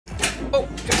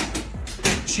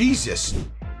Jesus.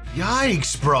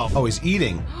 Yikes, bro. Oh, he's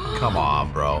eating. Come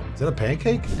on, bro. Is that a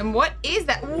pancake? And what is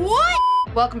that? What?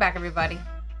 Welcome back, everybody.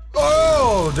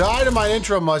 Oh, Dynamite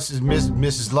intro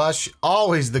Mrs. Lush.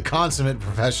 Always the consummate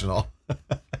professional.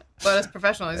 But as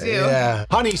professional as you. Yeah.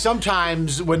 Honey,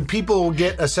 sometimes when people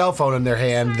get a cell phone in their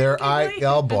hand,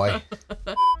 oh boy.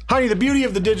 Honey, the beauty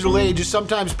of the digital age is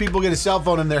sometimes people get a cell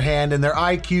phone in their hand and their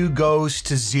IQ goes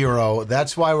to 0.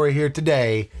 That's why we're here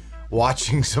today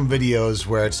watching some videos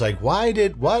where it's like,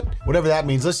 whatever that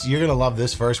means. You're gonna love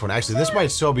this first one. Actually, this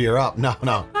might sober her up.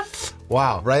 No.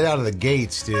 Wow, right out of the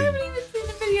gates, dude. I haven't even seen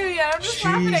the video yet. I'm just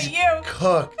laughing at you.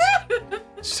 Cooked.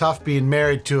 It's tough being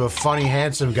married to a funny,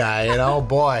 handsome guy, and oh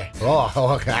boy. I feel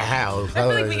like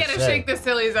we gotta shake the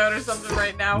sillies out or something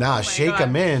right now. Nah, shake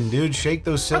them in, dude. Shake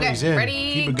those sillies in.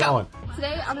 Ready, keep it going.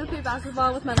 Today, I'm gonna play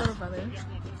basketball with my little brother.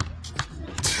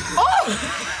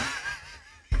 Oh!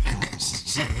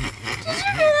 Did you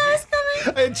know that was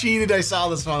coming? I cheated. I saw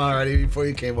this one already before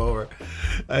you came over.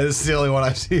 This is the only one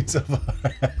I've seen so far.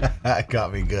 That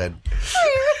got me good.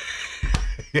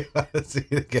 You want to see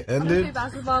it again, I'm dude? gonna play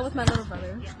basketball with my little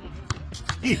brother.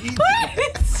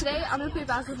 What? Today, I'm gonna play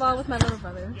basketball with my little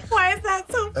brother. Why is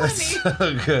that so funny? That's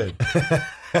so good.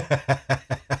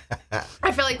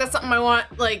 I feel like that's something I want,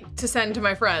 to send to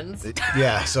my friends.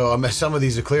 Yeah, so some of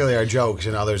these are clearly our jokes,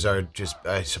 and others are just,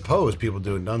 I suppose, people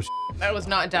doing dumb shit. That was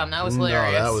not dumb. That was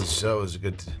hilarious. No, that was a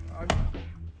good.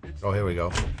 Oh, here we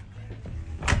go.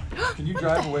 Can you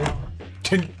drive away?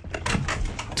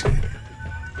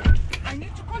 I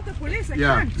need to call the police.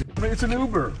 Yeah, it's an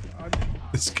Uber.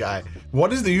 This guy.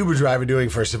 What is the Uber driver doing,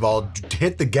 first of all?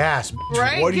 Hit the gas.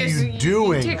 Right? What are you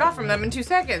doing? You take off from them in 2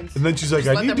 seconds. And then she's like,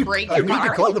 Just I let need them break to your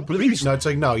car. call the police. No, it's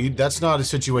like, no, that's not a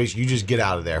situation. You just get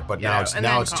out of there. But now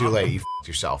it's too late. You f***ed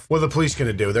yourself. What are the police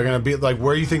gonna do? They're gonna be like,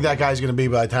 where do you think that guy's gonna be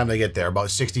by the time they get there? About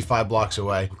 65 blocks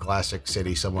away. Classic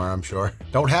city somewhere, I'm sure.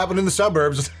 Don't happen in the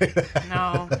suburbs.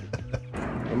 No.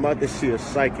 I'm about to see a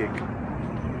psychic.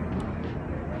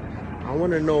 I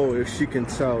want to know if she can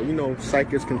tell,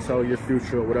 psychics can tell your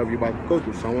future or whatever you're about to go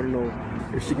through. So I want to know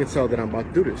if she can tell that I'm about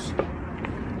to do this.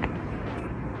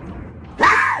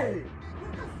 Hey!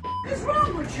 What the is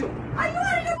wrong with you? Are you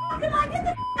out of your fucking mind? Get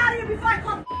the out of here before I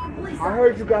call the police. I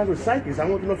heard you guys were psychics. I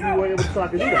want to know if you were able to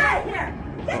talk to Get do that. out of here!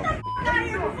 Get the out of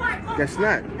here before I call Guess the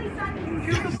not.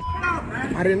 police. Get the out,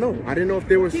 man. I didn't know. I didn't know if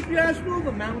there was. Keep your ass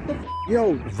moving, man. What the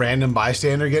Yo, Random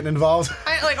bystander getting involved.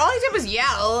 All he did was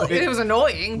yell. It was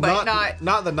annoying, but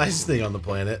not the nicest thing on the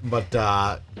planet, but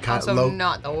kind also of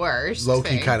not the worst.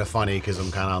 low-key kind of funny because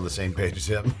I'm kind of on the same page as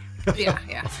him. Yeah. If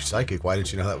you're psychic, why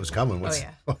didn't you know that was coming? What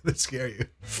did it scare you?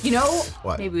 You know,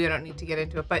 What? maybe we don't need to get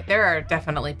into it, but there are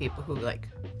definitely people who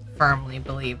firmly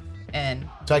believe in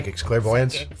Psychics,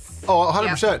 clairvoyance. psychics. Oh,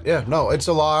 100%. Yeah, no, it's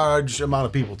a large amount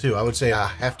of people too. I would say a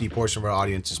hefty portion of our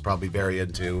audience is probably very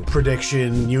into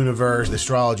prediction, universe,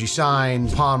 astrology,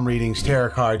 signs, palm readings,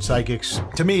 tarot cards, psychics.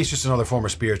 To me, it's just another form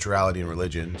of spirituality and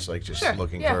religion. It's like just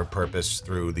looking for a purpose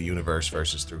through the universe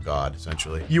versus through God,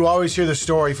 essentially. You always hear the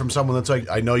story from someone that's like,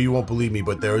 I know you won't believe me,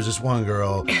 but there was this one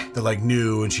girl that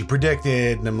knew and she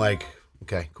predicted, and I'm like,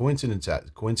 okay,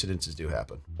 coincidences do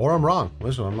happen. Or I'm wrong.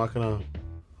 Listen, I'm not wrong.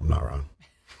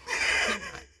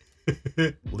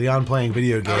 Leon playing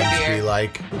video games be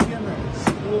like,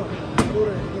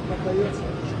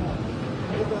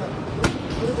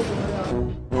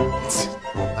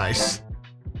 nice.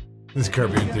 This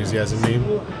Curb Your Enthusiasm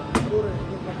meme.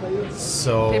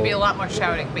 So Maybe a lot more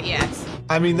shouting, but yes.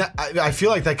 I mean, I feel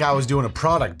like that guy was doing a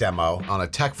product demo on a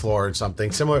tech floor or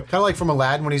something similar, kind of like from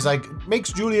Aladdin when he's like,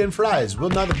 makes julienne fries, will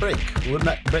not break,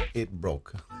 it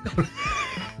broke.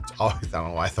 I don't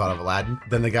know why I thought of Aladdin.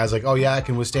 Then the guy's like, oh yeah, I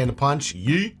can withstand a punch.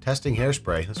 Yeet. Testing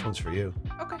hairspray. This one's for you.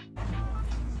 Okay.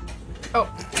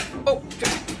 Oh.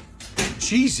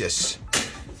 Jesus.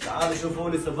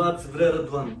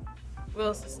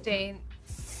 Will sustain,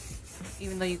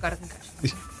 even though you got a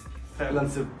concussion.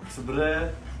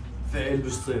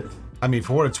 I mean,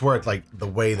 for what it's worth, the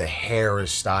way the hair is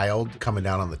styled, coming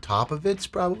down on the top of it's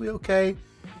probably okay.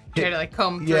 Try to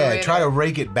comb through Yeah, it. try to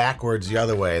rake it backwards the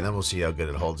other way, and then we'll see how good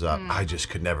it holds up. I just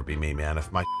could never be me, man.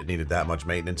 If my shit needed that much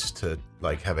maintenance to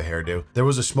have a hairdo. There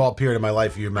was a small period of my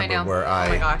life, you remember, where oh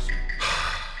my gosh.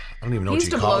 I don't even know He what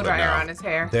used you to call blow it dryer now. on his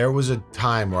hair. There was a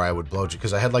time where I would blow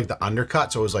because I had the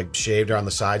undercut, so it was shaved around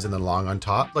the sides and then long on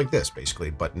top, like this basically,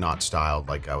 but not styled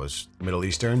like I was Middle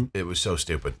Eastern. It was so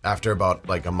stupid. After about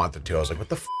a month or two, I was like, what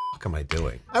the fuck am I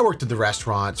doing? I worked at the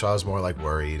restaurant, so I was more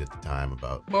worried at the time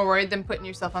about. More worried than putting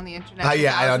yourself on the internet.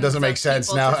 Yeah, I know, it doesn't make thousands of sense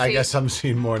people now. to I see. guess I'm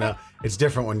seeing more now. It's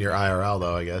different when you're IRL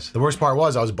though, I guess. The worst part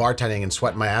was I was bartending and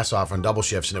sweating my ass off on double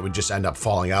shifts, and it would just end up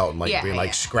falling out and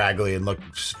being scraggly and look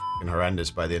fucking horrendous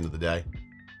by the end of the day.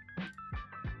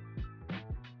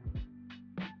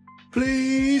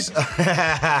 Please.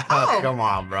 Oh. Come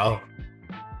on, bro.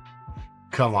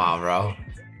 Come on, bro.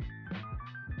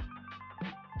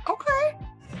 Okay.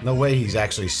 No way he's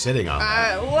actually sitting on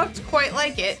that. Looked quite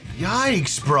like it.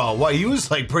 Yikes, bro. What, he was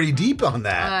like pretty deep on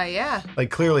that. Yeah. Like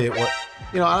clearly it was,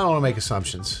 you know, I don't want to make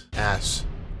assumptions.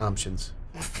 Assumptions.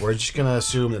 We're just gonna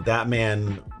assume that that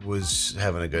man was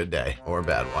having a good day or a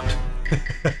bad one.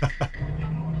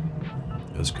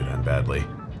 It was good and badly.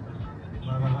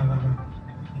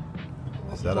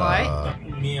 Is that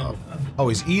oh,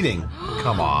 he's eating.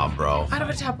 Come on, bro. Out of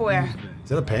a Tupperware. Is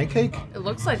that a pancake? It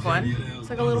looks like one. It's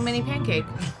like a little mini pancake.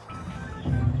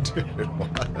 Dude,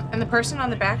 what? And the person on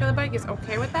the back of the bike is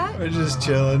okay with that? We're just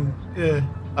chilling. Yeah.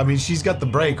 I mean, she's got the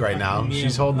brake right now.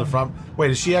 She's holding the front.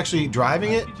 Wait, is she actually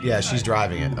driving it? Yeah, she's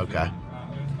driving it. Okay.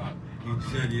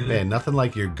 Man, nothing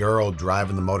like your girl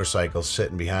driving the motorcycle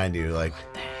sitting behind you. Like,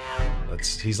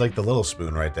 he's like the little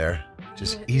spoon right there.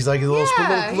 He's like a little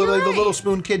spoon, literally the little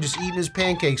spoon kid just eating his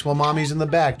pancakes while mommy's in the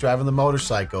back driving the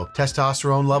motorcycle.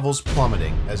 Testosterone levels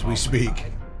plummeting as we speak.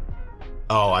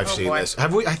 Oh, I've seen this.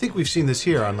 Have we? I think we've seen this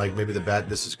here on like maybe the bad.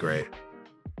 This is great.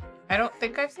 I don't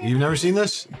think I've seen. You've never seen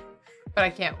this? But I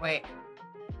can't wait.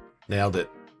 Nailed it.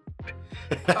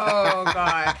 Oh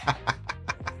God.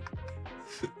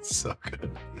 So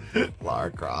good. Lara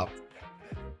Croft.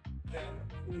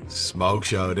 Smoke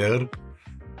show, dude.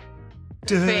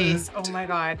 Face. Oh my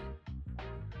God.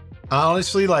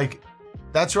 Honestly, like,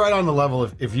 that's right on the level.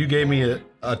 If you gave me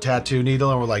a tattoo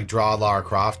needle and were like, draw Lara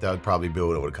Croft, that would probably be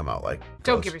what it would come out like.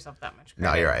 Don't give yourself that much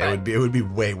credit. No, you're right. It would be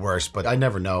way worse, but I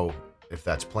never know if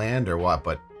that's planned or what,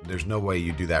 but there's no way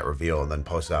you do that reveal and then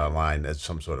post it online as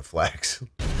some sort of flex.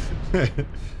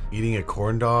 Eating a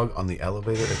corn dog on the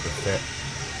elevator at the fair.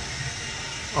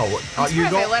 Oh,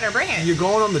 they let her bring it. You're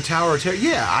going on the Tower of Terror.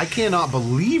 Yeah, I cannot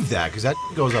believe that because that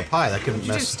goes up high. That could Did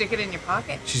you just stick it in your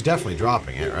pocket? She's definitely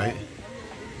dropping it, right?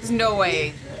 There's no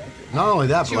way. Not only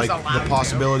that, but like the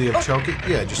possibility of choking.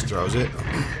 Yeah, just throws it.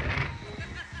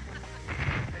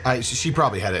 She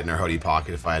probably had it in her hoodie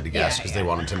pocket if I had to guess because they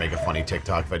wanted to make a funny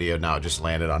TikTok video. Now it just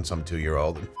landed on some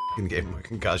 2-year-old and gave him a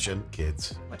concussion.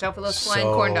 Kids. Watch out for those flying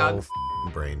corn dogs.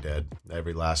 Brain dead.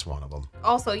 Every last one of them.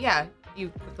 Also, yeah. You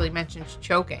quickly mentioned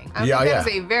choking. I think that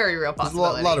is a very real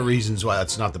possibility. There's a lot of reasons why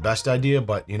that's not the best idea,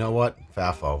 but you know what?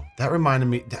 Fafo. That reminded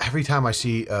me, every time I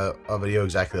see a video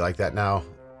exactly like that now,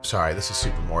 sorry, this is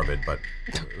super morbid, but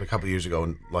a couple years ago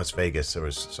in Las Vegas, there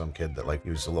was some kid that like, he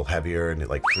was a little heavier and it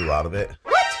like flew out of it.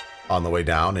 What? On the way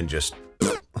down and just...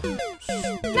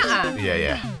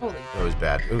 Yeah. Holy. It was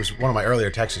bad. It was one of my earlier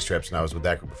Texas trips, and I was with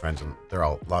that group of friends, and they're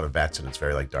all a lot of vets, and it's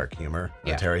very like dark humor,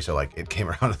 military. So like it came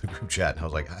around in the group chat, and I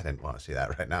was like, I didn't want to see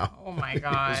that right now. Oh my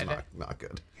God. It was not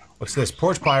good. What's this?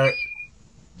 Porch pirate.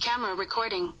 Camera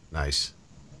recording. Nice.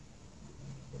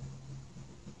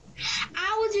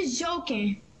 I was just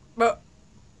joking. But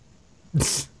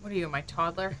what are you, my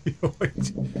toddler?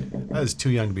 That is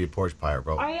too young to be a porch pirate,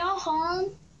 bro. Are y'all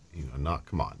home? You know, not.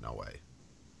 Come on, no way.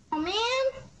 Oh man.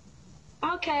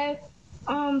 Okay.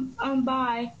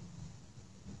 Bye.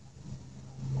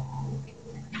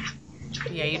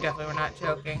 Yeah, you definitely were not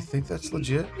joking. You think that's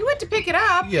legit? You went to pick it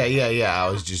up. Yeah. I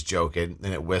was just joking,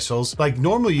 and it whistles. Like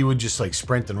normally you would just like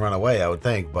sprint and run away, I would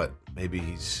think, but maybe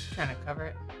he's trying to cover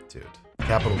it. Dude,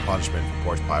 capital punishment for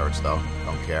porch pirates, though.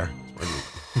 Don't care.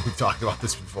 We've talked about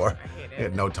this before. I hate it. He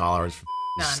had no tolerance for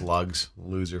None. slugs,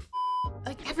 loser.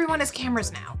 Like everyone has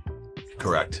cameras now.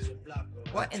 Correct.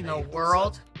 What in the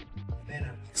world?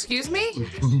 Excuse me?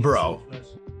 Bro.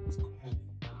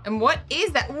 And what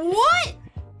is that? What?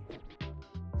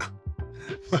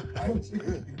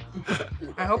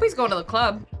 I hope he's going to the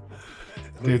club.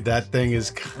 Dude, that thing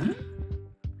is...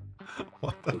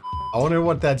 What the... I wonder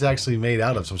what that's actually made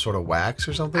out of. Some sort of wax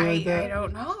or something like that? I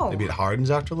don't know. Maybe it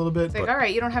hardens after a little bit. It's like, all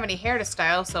right, you don't have any hair to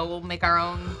style, so we'll make our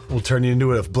own... We'll turn you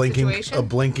into a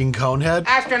blinking cone head.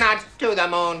 Astronauts to the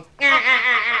moon.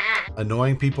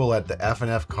 Annoying people at the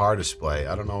F&F car display.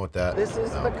 I don't know what that... This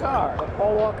is the car that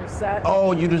Paul Walker sat.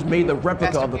 Oh, you just made the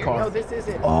replica of the car. No, this is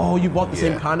it. Oh, you bought the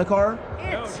same kind of car?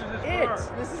 This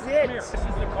is it. This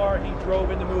is the car he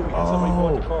drove in the movie. Somebody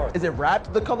bought the car. Is it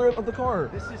wrapped the color of the car?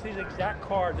 This is his exact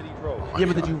car that he drove. Yeah,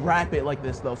 but did you wrap it like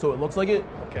this though, so it looks like it?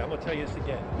 Okay, I'm gonna tell you this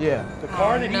again. Yeah. The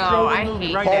car that he drove in the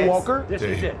movie, right? Paul Walker? This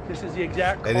is it. This is the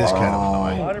exact car. It is kind of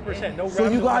annoying. 100%. No. So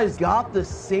you guys got the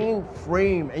same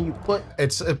frame and you put...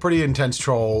 It's a pretty intense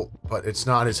troll, but it's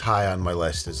not as high on my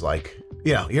list as like,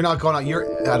 you know, you're not going out,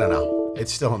 I don't know.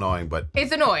 It's still annoying, but...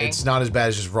 It's annoying. It's not as bad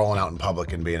as just rolling out in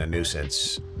public and being a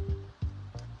nuisance.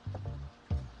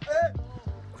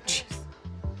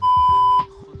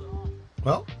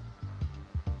 Well,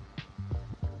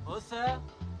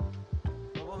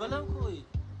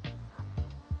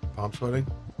 Palm sweating?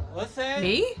 What's that?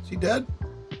 Me? Is he dead?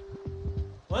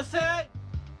 What's that?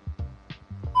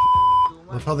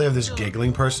 I love how they have this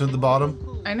giggling person at the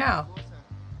bottom. I know.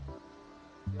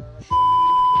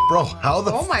 Bro, how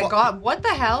the Oh my god, what the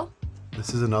hell?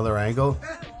 This is another angle.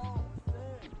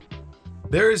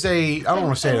 There is a, I don't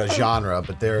want to say a genre,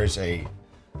 but there is a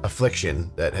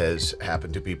affliction that has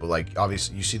happened to people. Like,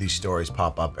 obviously, you see these stories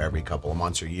pop up every couple of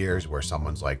months or years where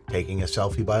someone's like taking a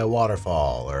selfie by a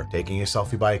waterfall or taking a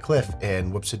selfie by a cliff,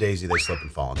 and whoops-a-daisy, they slip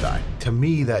and fall and die. To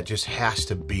me, that just has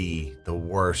to be the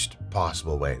worst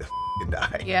possible way to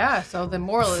die. Yeah, so the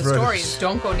moral of the story is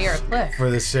don't go near a cliff.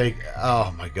 For the sake,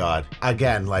 oh my god.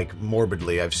 Again, like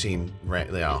morbidly, I've seen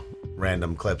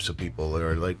random clips of people that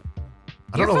are like,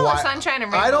 I don't know why. Sunshine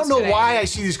and rainbows I don't know today. why I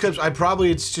see these clips.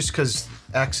 It's just because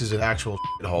X is an actual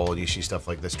hole and you see stuff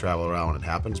like this travel around when it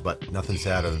happens, but nothing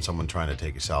sadder than someone trying to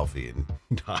take a selfie and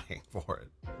dying for it.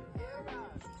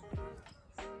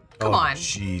 Come on.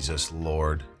 Jesus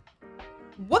Lord.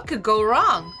 What could go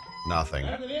wrong? Nothing.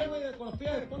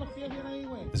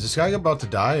 Is this guy about to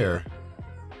die or?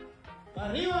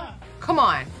 Come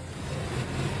on.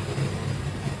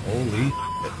 Holy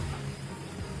shit.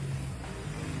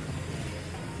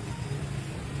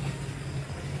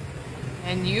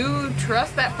 And you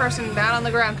trust that person down on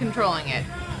the ground controlling it.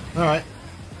 All right.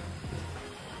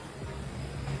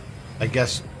 I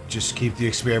guess just keep the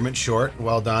experiment short.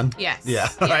 Well done. Yes. Yeah.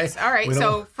 Yes. All right. We So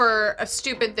don't- for a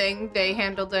stupid thing, they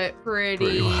handled it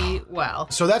pretty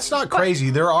well. So that's not crazy.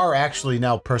 There are actually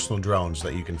now personal drones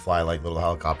that you can fly like little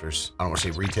helicopters. I don't want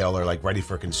to say retail or like ready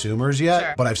for consumers yet,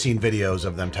 Sure. but I've seen videos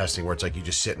of them testing where it's like you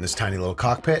just sit in this tiny little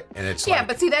cockpit and it's Yeah, like,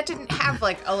 but see, that didn't have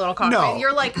like a little cockpit. No.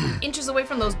 You're like inches away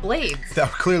from those blades. that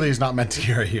clearly is not meant to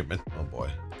carry a human. Oh boy.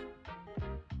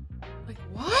 Like,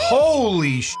 what?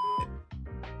 Holy shit.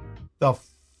 The f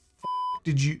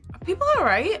did you? Are people all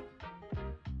right?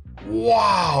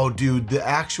 Wow, dude, the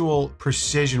actual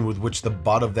precision with which the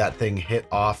butt of that thing hit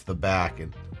off the back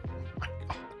and oh my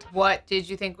god. What did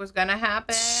you think was gonna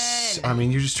happen? I mean,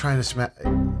 you're just trying to smack.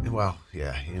 Well,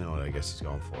 yeah, you know what I guess he's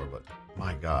going for, but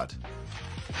my god.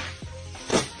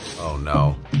 Oh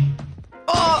no.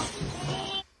 Oh!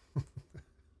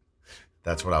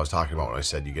 That's what I was talking about when I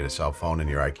said you get a cell phone and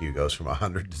your IQ goes from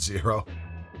 100 to 0.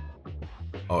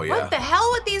 Oh yeah. What the hell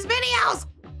with these videos?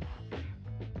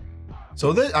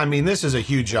 So this, I mean, this is a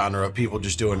huge genre of people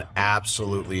just doing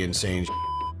absolutely insane shit.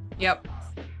 Yep.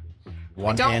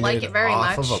 One-handed like it very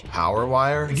off much. of a power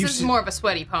wire. This is more of a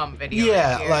sweaty palm video.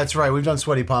 Yeah, right here. that's right. We've done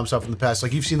sweaty palm stuff in the past.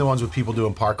 Like you've seen the ones with people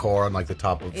doing parkour on like the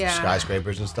top of Yeah.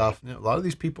 skyscrapers and stuff. You know, a lot of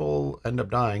these people end up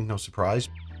dying. No surprise.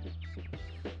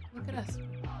 Look at us.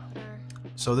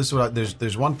 So this is what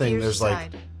there's one thing. Here's There's the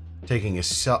like side. taking a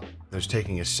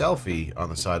selfie on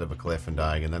the side of a cliff and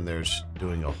dying, and then there's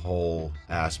doing a whole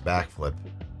ass backflip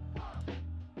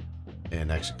and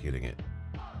executing it.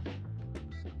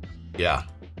 Yeah.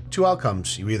 Two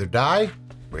outcomes. You either die,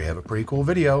 or you have a pretty cool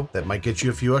video that might get you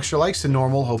a few extra likes than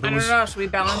normal. Hope I it don't was. know. Should we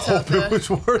balance out Hope it the was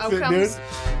worth outcomes? it,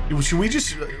 dude. Should we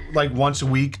just like once a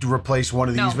week replace one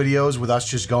of these No. videos with us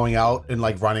just going out and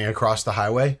like running across the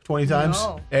highway 20 times?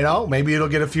 No. You know, maybe it'll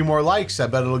get a few more likes. I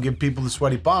bet it'll give people the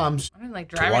sweaty palms. I mean, like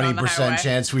driving on the 20% highway.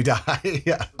 chance we die.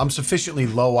 Yeah, I'm sufficiently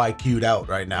low IQ'd out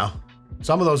right now.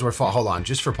 Some of those were hold on,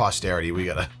 just for posterity, we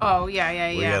gotta Oh yeah, yeah,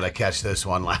 we yeah. gotta catch this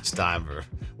one last time.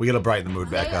 We gotta brighten the mood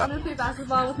back Today I'm up. gonna play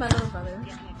basketball with my little brother.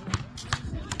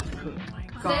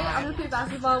 Today I'm gonna play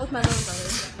basketball with my little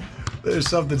brother. There's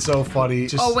something so funny.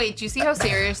 Just, Oh wait, do you see how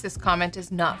serious this comment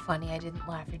is? Not funny. I didn't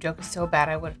laugh. Your joke is so bad.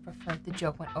 I would have preferred the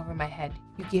joke went over my head.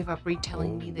 You gave up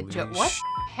retelling me the joke. What?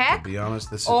 Heck? To be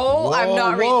honest, this is. Oh, I'm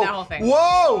not reading whoa, the whole thing. Whoa!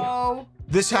 Oh,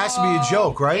 This has to be a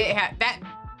joke, right?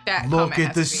 That Look comment at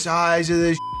has the to be. size of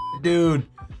this dude.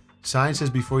 Science says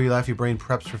before you laugh, your brain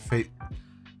preps for fate.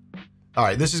 All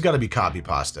right, this has got to be copy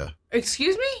pasta.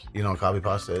 Excuse me? You know what copy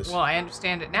pasta is? Well, I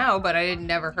understand it now, but I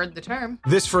never heard the term.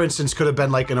 This, for instance, could have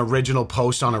been like an original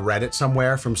post on a Reddit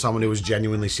somewhere from someone who was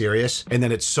genuinely serious. And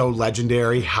then it's so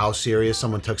legendary how serious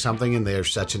someone took something and they're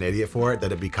such an idiot for it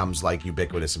that it becomes like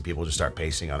ubiquitous and people just start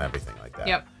pasting on everything like that.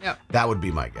 Yep, yep. That would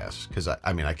be my guess. Because,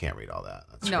 I mean, I can't read all that.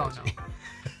 That's No, crazy.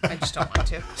 no. I just don't want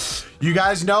to. You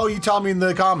guys know? You tell me in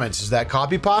the comments. Is that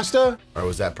copy pasta? Or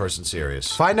was that person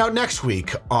serious? Find out next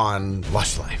week on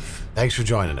Lush Life. Thanks for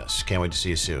joining us. Can't wait to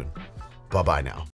see you soon. Bye-bye now.